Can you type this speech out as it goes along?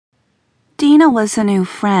Dina was a new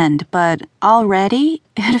friend, but already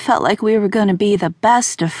it felt like we were going to be the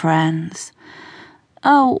best of friends.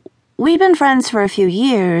 Oh, we'd been friends for a few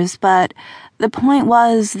years, but the point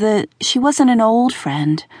was that she wasn't an old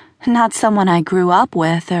friend, not someone I grew up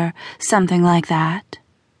with or something like that.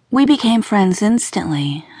 We became friends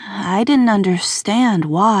instantly. I didn't understand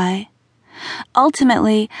why.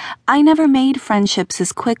 Ultimately, I never made friendships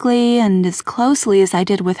as quickly and as closely as I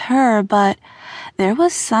did with her, but there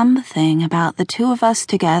was something about the two of us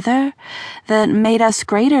together that made us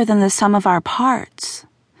greater than the sum of our parts.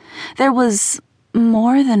 There was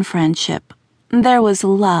more than friendship. There was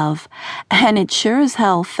love, and it sure as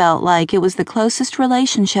hell felt like it was the closest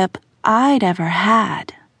relationship I'd ever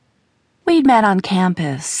had. We'd met on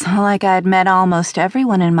campus, like I'd met almost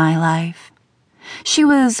everyone in my life. She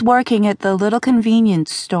was working at the little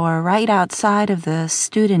convenience store right outside of the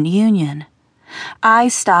student union. I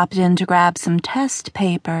stopped in to grab some test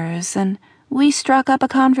papers, and we struck up a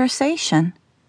conversation.